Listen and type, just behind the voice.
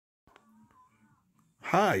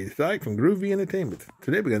Hi, it's Ike from Groovy Entertainment.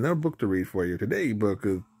 Today we got another book to read for you. Today's book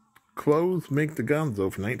is Clothes Make the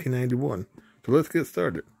Gonzo from 1991. So let's get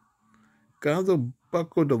started. Gonzo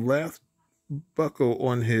buckled the last buckle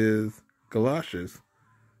on his galoshes,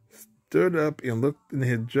 stood up and looked in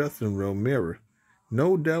his dressing room mirror.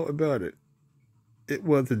 No doubt about it. It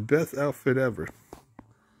was his best outfit ever.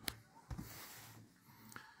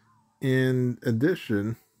 In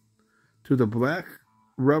addition to the black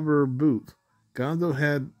rubber boots, Gonzo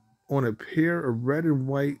had on a pair of red and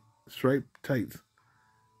white striped tights,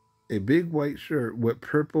 a big white shirt with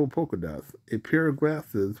purple polka dots, a pair of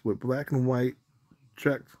glasses with black and white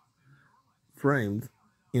checked frames,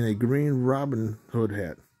 and a green Robin Hood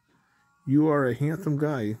hat. "You are a handsome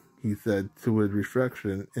guy," he said to his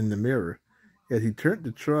reflection in the mirror. As he turned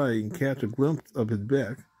to try and catch a glimpse of his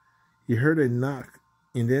back, he heard a knock,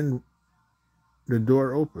 and then the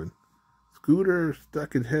door opened. Scooter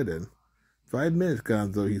stuck his head in. "5 minutes,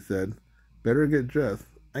 Gonzo," he said. "Better get dressed."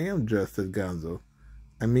 "I am dressed," said Gonzo.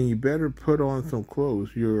 "I mean, you better put on some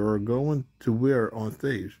clothes you are going to wear on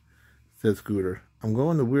stage," said Scooter. "I'm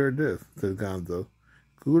going to wear this," said Gonzo.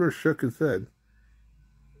 Scooter shook his head.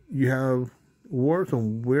 "You have wore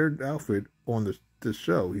some weird outfit on the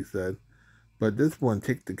show," he said, "but this one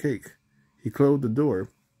takes the cake." He closed the door.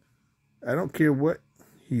 "I don't care what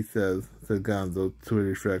he says," said Gonzo to his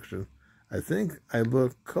reflection. "I think I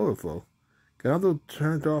look colorful." Gonzo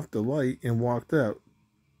turned off the light and walked out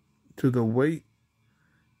to the weight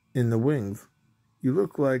in the wings. "You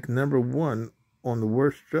look like number 1 on the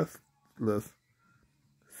worst dress list,"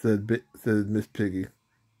 said Miss Piggy.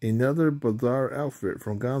 "Another bizarre outfit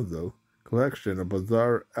from Gonzo collection. A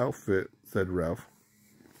bizarre outfit," said Ralph.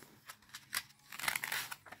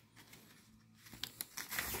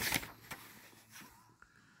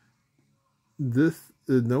 "This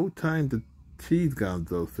is no time to tease,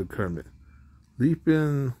 Gonzo," said Kermit.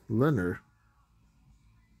 "Leapin' Leonard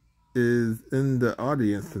is in the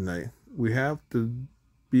audience tonight. We have to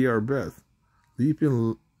be our best."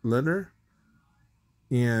 "Leapin' Leonard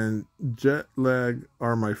and Jet Lag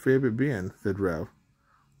are my favorite band," said Ralph.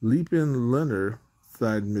 "Leapin' Leonard,"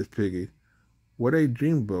 sighed Miss Piggy. "What a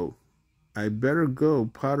dreamboat. I better go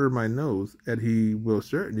powder my nose, and he will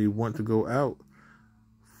certainly want to go out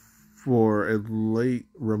for a late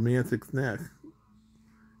romantic snack."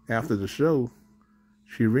 After the show,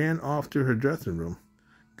 she ran off to her dressing room.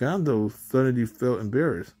 Gonzo suddenly felt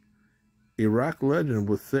embarrassed. A rock legend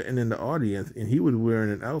was sitting in the audience, and he was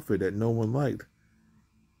wearing an outfit that no one liked.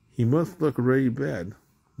 He must look really bad.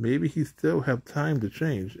 Maybe he still have time to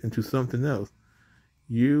change into something else.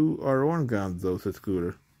 "You are on, Gonzo," said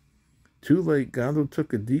Scooter. Too late, Gonzo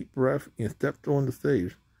took a deep breath and stepped on the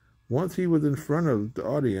stage. Once he was in front of the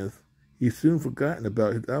audience, he soon forgotten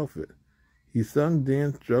about his outfit. He sung,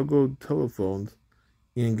 danced, juggled telephones,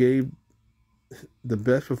 and gave the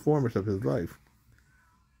best performance of his life.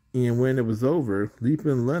 And when it was over,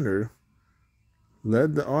 Leapin' Leonard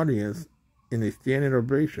led the audience in a standing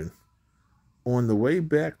ovation. On the way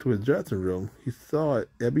back to his dressing room, he saw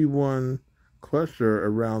everyone cluster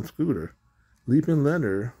around Scooter. "Leapin'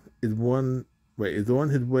 Leonard is on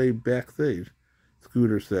his way backstage,"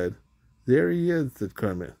 Scooter said. "There he is," said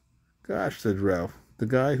Kermit. "Gosh," said Ralph, "the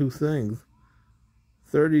guy who sings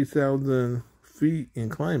 30,000 feet in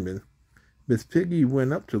climbing." Miss Piggy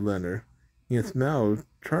went up to Leonard and smiled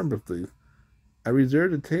charmingly. "I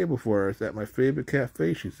reserved a table for us at my favorite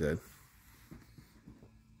cafe," she said.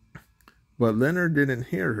 But Leonard didn't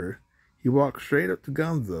hear her. He walked straight up to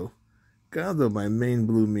Gonzo. "Gonzo, my main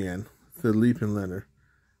blue man," said Leapin' Leonard.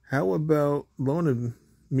 "How about loaning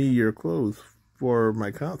me your clothes for my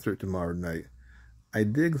concert tomorrow night? I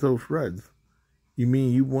dig those shreds." "You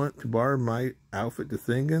mean you want to borrow my outfit to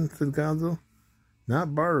sing in?" said Gonzo.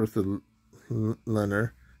 "Not borrow," said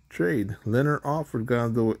Leonard. "Trade." Leonard offered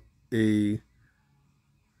Gonzo a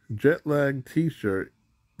Jet Lag t-shirt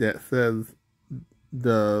that says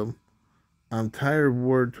the "I'm Tired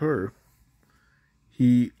Word Tour."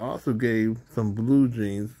 He also gave some blue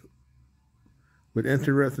jeans with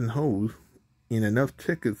interesting holes and enough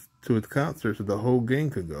tickets to his concert so the whole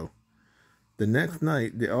gang could go. The next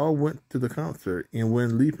night, they all went to the concert, and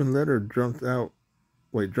when Leapin' Leonard jumped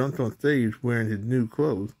on stage wearing his new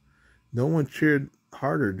clothes, no one cheered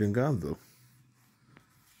harder than Gonzo.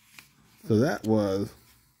 So that was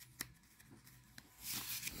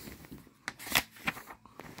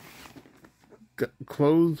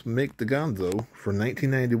Clothes Make the Gonzo from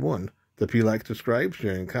 1991. So if you like, subscribe,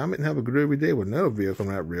 share, and comment, and have a good every day with another video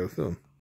coming out real soon.